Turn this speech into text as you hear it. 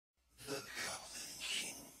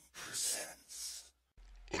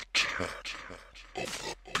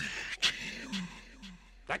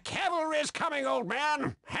is coming, old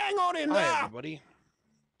man. Hang on in Hi, there. everybody.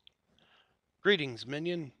 Greetings,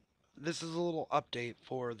 Minion. This is a little update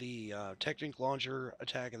for the Technic Launcher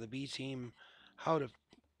Attack of the B Team. How to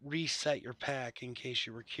reset your pack in case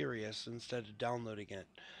you were curious instead of downloading it.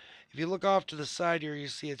 If you look off to the side here, you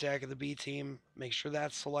see Attack of the B Team. Make sure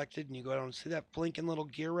that's selected and you go down and see that blinking little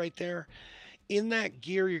gear right there. In that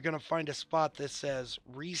gear, you're going to find a spot that says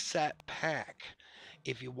Reset Pack.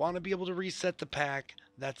 If you want to be able to reset the pack,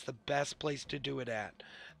 that's the best place to do it at.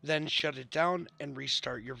 Then shut it down and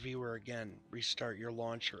restart your viewer again. Restart your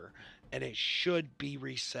launcher. And it should be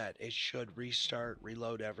reset. It should restart,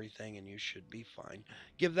 reload everything, and you should be fine.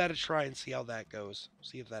 Give that a try and see how that goes.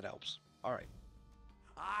 See if that helps. Alright.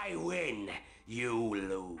 I win. You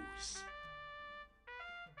lose.